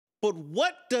But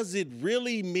what does it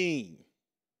really mean?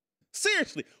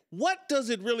 Seriously, what does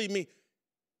it really mean?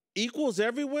 Equals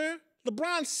everywhere?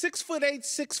 LeBron's 6'8",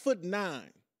 6'9".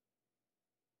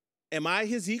 Am I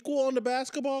his equal on the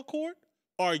basketball court?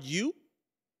 Are you?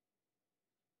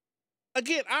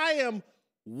 Again, I am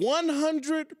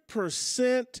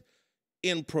 100%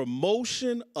 in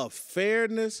promotion of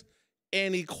fairness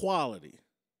and equality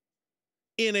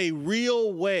in a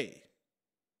real way.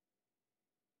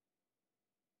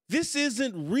 This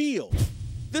isn't real.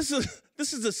 This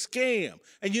is a scam.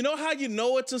 And you know how you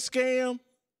know it's a scam?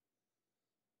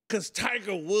 Because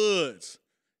Tiger Woods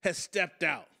has stepped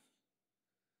out.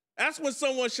 That's when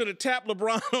someone should have tapped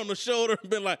LeBron on the shoulder and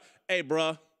been like, hey,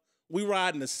 bruh, we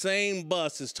riding the same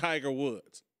bus as Tiger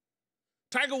Woods.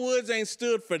 Tiger Woods ain't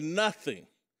stood for nothing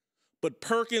but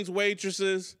Perkins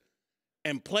waitresses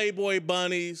and Playboy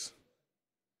bunnies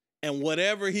and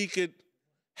whatever he could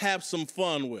have some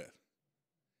fun with.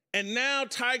 And now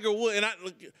Tiger Woods, and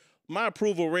my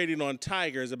approval rating on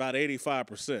Tiger is about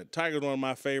 85%. Tiger's one of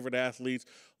my favorite athletes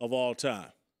of all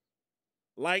time.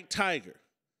 Like Tiger.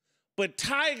 But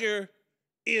Tiger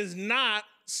is not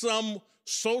some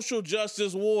social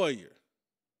justice warrior.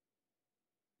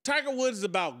 Tiger Woods is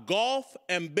about golf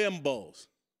and bimbos.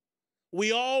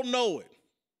 We all know it.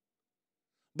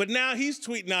 But now he's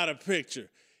tweeting out a picture.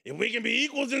 If we can be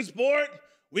equals in sport,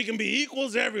 we can be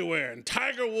equals everywhere. And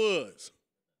Tiger Woods.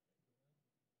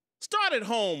 Start at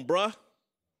home, bruh.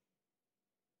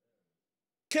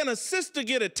 Can a sister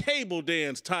get a table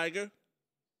dance, Tiger?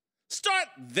 Start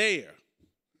there.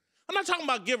 I'm not talking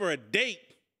about give her a date.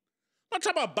 I'm not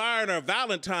talking about buying her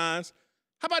Valentine's.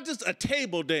 How about just a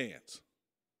table dance?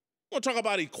 I want to talk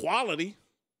about equality.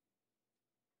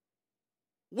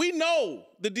 We know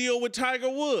the deal with Tiger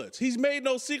Woods. He's made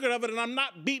no secret of it, and I'm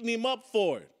not beating him up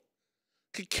for it.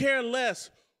 Could care less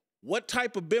what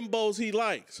type of bimbos he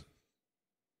likes.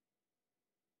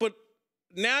 But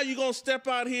now you're going to step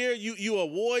out here, you a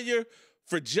warrior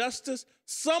for justice?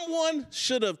 Someone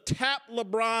should have tapped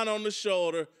LeBron on the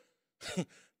shoulder.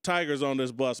 Tiger's on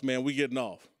this bus, man. We getting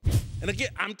off. And again,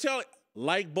 I'm telling you,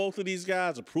 like both of these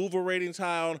guys, approval ratings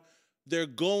high on, they're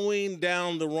going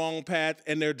down the wrong path,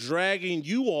 and they're dragging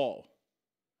you all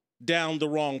down the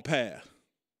wrong path.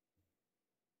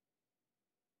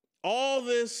 All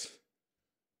this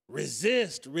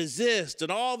resist,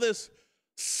 and all this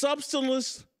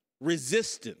substanceless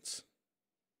resistance.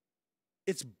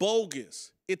 It's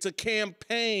bogus. It's a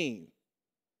campaign.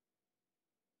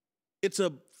 It's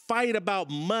a fight about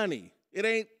money. It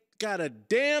ain't got a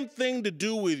damn thing to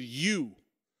do with you,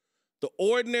 the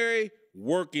ordinary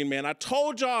working man. I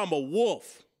told y'all I'm a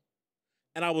wolf,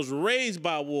 and I was raised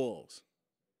by wolves,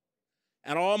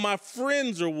 and all my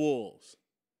friends are wolves,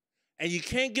 and you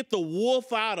can't get the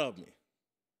wolf out of me.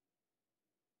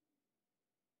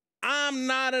 I'm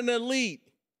not an elite.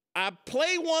 I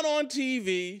play one on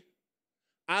TV.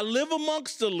 I live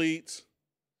amongst elites,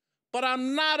 but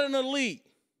I'm not an elite.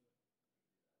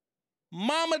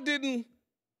 Mama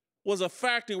was a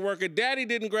factory worker. Daddy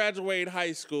didn't graduate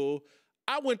high school.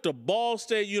 I went to Ball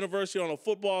State University on a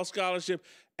football scholarship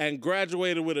and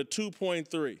graduated with a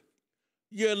 2.3.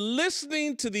 You're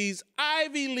listening to these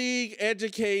Ivy League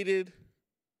educated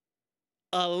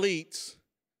elites.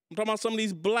 I'm talking about some of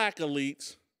these black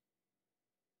elites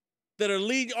that are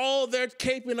they're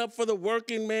caping up for the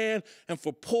working man and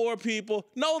for poor people.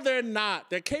 No, they're not.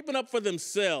 They're caping up for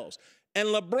themselves. And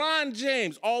LeBron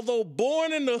James, although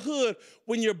born in the hood,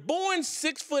 when you're born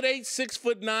 6'8",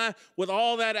 6'9", with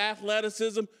all that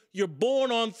athleticism, you're born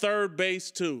on third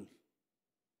base too.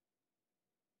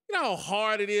 You know how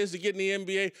hard it is to get in the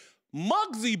NBA?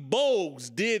 Muggsy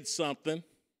Bogues did something.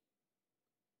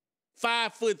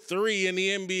 5'3" in the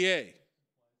NBA.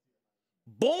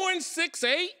 Born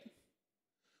 6'8",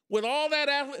 with all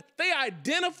that they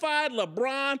identified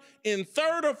LeBron in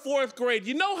third or fourth grade.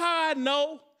 You know how I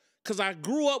know? Because I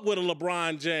grew up with a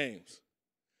LeBron James.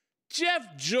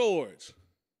 Jeff George.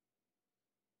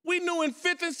 We knew in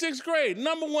 5th and 6th grade,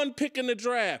 #1 pick in the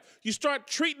draft. You start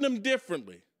treating them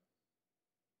differently.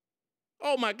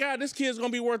 Oh my God, this kid's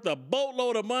gonna be worth a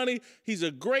boatload of money. He's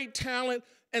a great talent.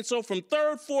 And so from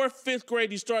 3rd, 4th, 5th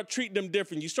grade, you start treating them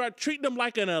different. You start treating them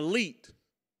like an elite.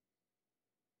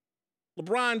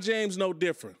 LeBron James, no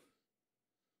different.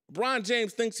 LeBron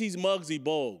James thinks he's Muggsy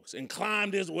Bogues and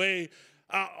climbed his way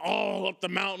all up the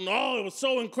mountain. Oh, it was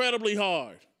so incredibly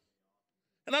hard.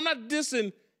 And I'm not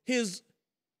dissing his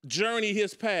journey,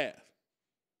 his path.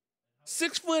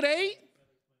 6'8"?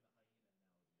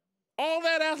 All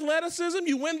that athleticism,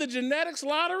 you win the genetics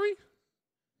lottery?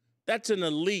 That's an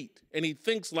elite, and he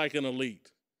thinks like an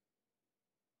elite.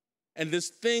 And this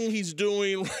thing he's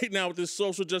doing right now with this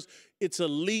social justice, it's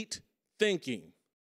elite thinking.